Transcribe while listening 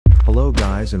Hello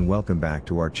guys and welcome back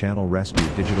to our channel Rescue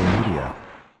Digital Media.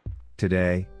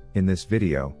 Today, in this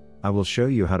video, I will show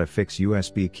you how to fix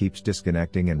USB keeps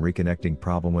disconnecting and reconnecting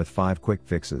problem with 5 quick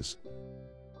fixes.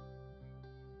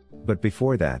 But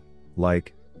before that,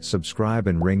 like, subscribe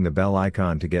and ring the bell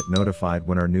icon to get notified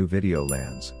when our new video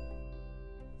lands.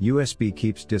 USB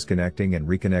keeps disconnecting and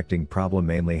reconnecting problem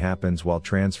mainly happens while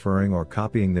transferring or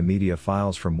copying the media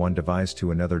files from one device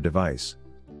to another device.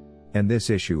 And this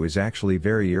issue is actually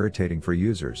very irritating for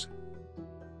users.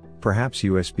 Perhaps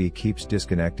USB keeps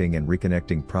disconnecting and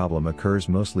reconnecting problem occurs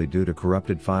mostly due to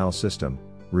corrupted file system,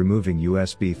 removing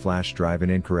USB flash drive in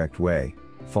incorrect way,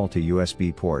 faulty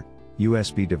USB port,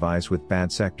 USB device with bad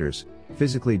sectors,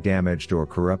 physically damaged or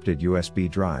corrupted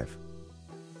USB drive.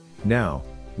 Now,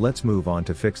 let's move on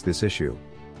to fix this issue.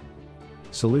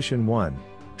 Solution 1.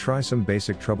 Try some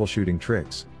basic troubleshooting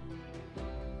tricks.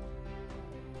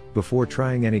 Before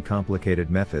trying any complicated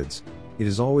methods, it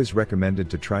is always recommended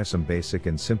to try some basic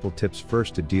and simple tips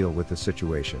first to deal with the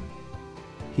situation.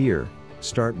 Here,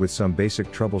 start with some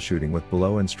basic troubleshooting with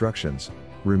below instructions.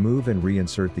 Remove and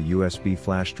reinsert the USB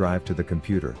flash drive to the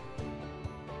computer.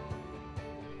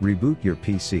 Reboot your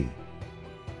PC.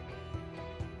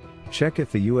 Check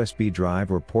if the USB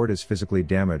drive or port is physically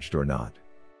damaged or not.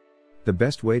 The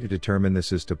best way to determine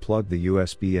this is to plug the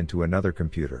USB into another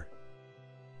computer.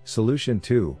 Solution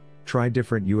 2. Try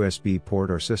different USB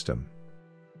port or system.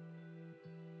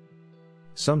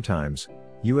 Sometimes,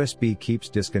 USB keeps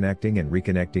disconnecting and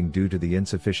reconnecting due to the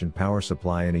insufficient power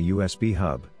supply in a USB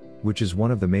hub, which is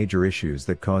one of the major issues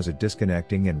that cause it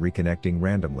disconnecting and reconnecting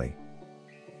randomly.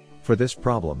 For this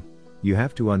problem, you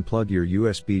have to unplug your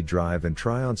USB drive and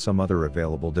try on some other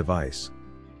available device.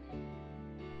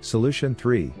 Solution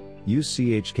 3. Use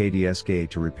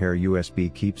Chkdsk to repair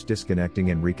USB keeps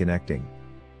disconnecting and reconnecting.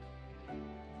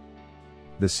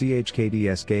 The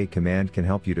Chkdsk command can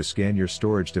help you to scan your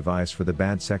storage device for the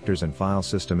bad sectors and file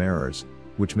system errors,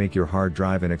 which make your hard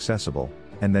drive inaccessible,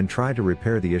 and then try to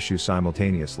repair the issue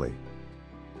simultaneously.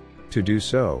 To do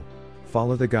so,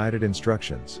 follow the guided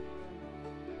instructions.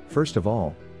 First of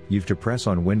all, you've to press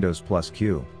on Windows plus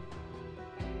Q.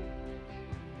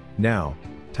 Now,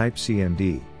 type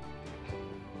CMD.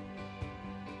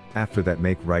 After that,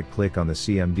 make right-click on the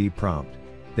CMD prompt,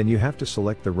 then you have to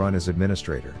select the Run as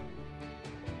Administrator.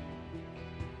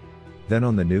 Then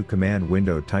on the new command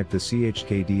window type the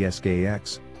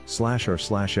chkdsk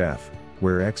x/r/f,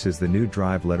 where x is the new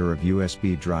drive letter of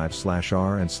USB drive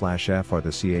 /r and /f are the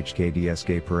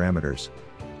chkdsk parameters.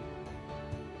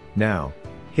 Now,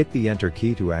 hit the Enter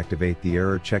key to activate the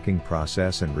error checking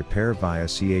process and repair via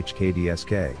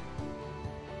Chkdsk.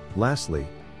 Lastly,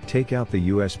 take out the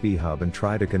USB hub and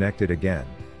try to connect it again.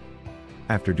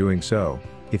 After doing so,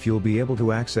 if you'll be able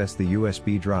to access the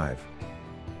USB drive.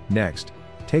 Next,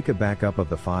 take a backup of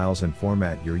the files and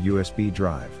format your USB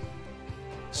drive.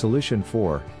 Solution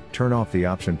 4. Turn off the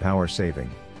option Power Saving.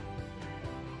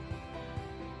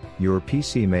 Your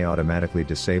PC may automatically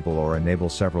disable or enable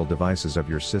several devices of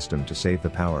your system to save the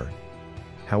power.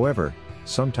 However,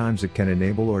 sometimes it can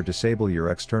enable or disable your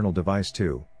external device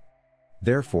too.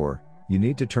 Therefore, you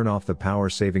need to turn off the power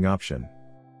saving option.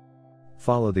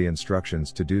 Follow the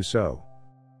instructions to do so.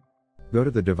 Go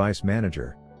to the Device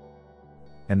Manager,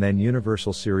 and then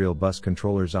Universal Serial Bus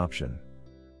Controllers option.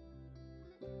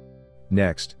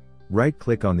 Next,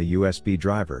 right-click on the USB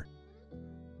driver.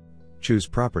 Choose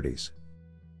Properties.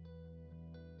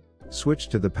 Switch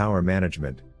to the Power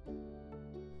Management.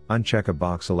 Uncheck a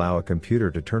box Allow a computer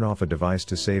to turn off a device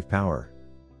to save power.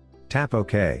 Tap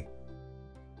OK.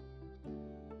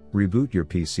 Reboot your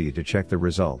PC to check the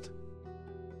result.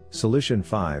 Solution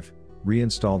 5.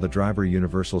 Reinstall the driver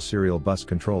Universal Serial Bus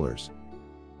Controllers.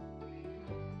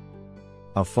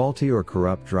 A faulty or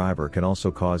corrupt driver can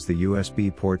also cause the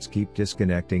USB ports keep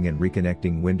disconnecting and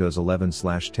reconnecting Windows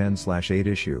 11/10/8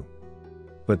 issue.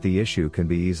 But the issue can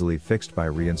be easily fixed by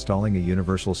reinstalling a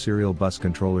Universal Serial Bus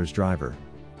Controllers driver.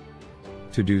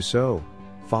 To do so,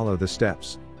 follow the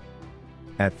steps.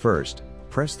 At first,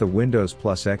 press the Windows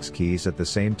plus X keys at the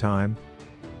same time.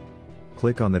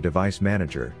 Click on the Device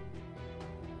Manager.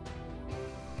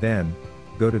 Then,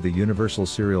 go to the Universal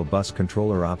Serial Bus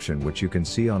Controller option, which you can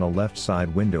see on a left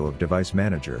side window of Device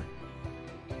Manager.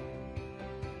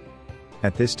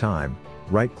 At this time,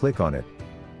 right-click on it.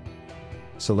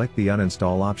 Select the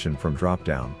Uninstall option from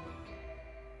drop-down.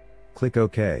 Click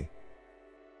OK.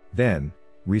 Then,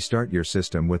 restart your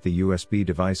system with the USB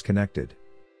device connected.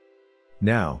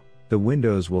 Now, the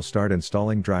Windows will start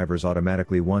installing drivers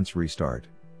automatically once restart.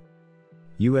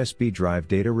 USB Drive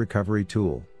Data Recovery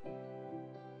Tool.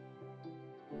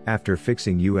 After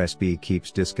fixing USB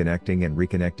keeps disconnecting and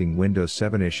reconnecting Windows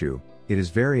 7 issue, It is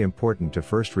very important to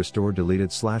first restore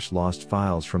deleted/lost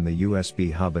files from the USB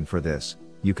hub, and for this,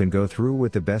 you can go through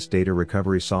with the best data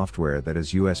recovery software, that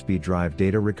is USB drive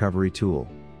data recovery tool.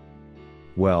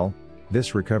 Well,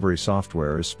 this recovery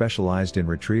software is specialized in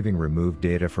retrieving removed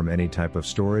data from any type of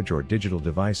storage or digital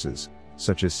devices,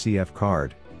 such as CF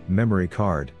card, memory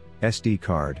card, SD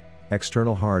card,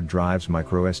 external hard drives,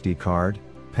 micro SD card,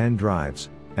 pen drives,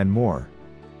 and more.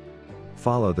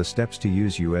 Follow the steps to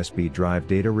use USB drive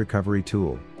data recovery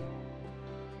tool.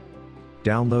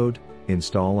 Download,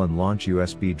 install and launch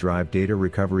USB drive data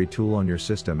recovery tool on your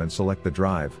system and select the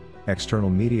drive,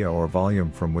 external media or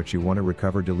volume from which you want to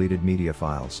recover deleted media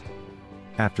files.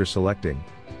 After selecting,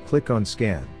 click on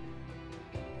Scan.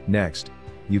 Next,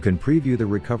 you can preview the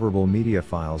recoverable media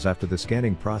files after the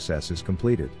scanning process is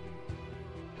completed.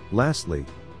 Lastly,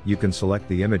 you can select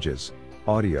the images,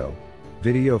 audio,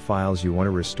 video files you want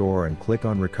to restore and click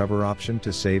on Recover option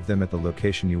to save them at the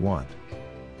location you want.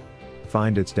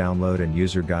 Find its download and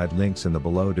user guide links in the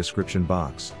below description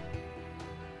box.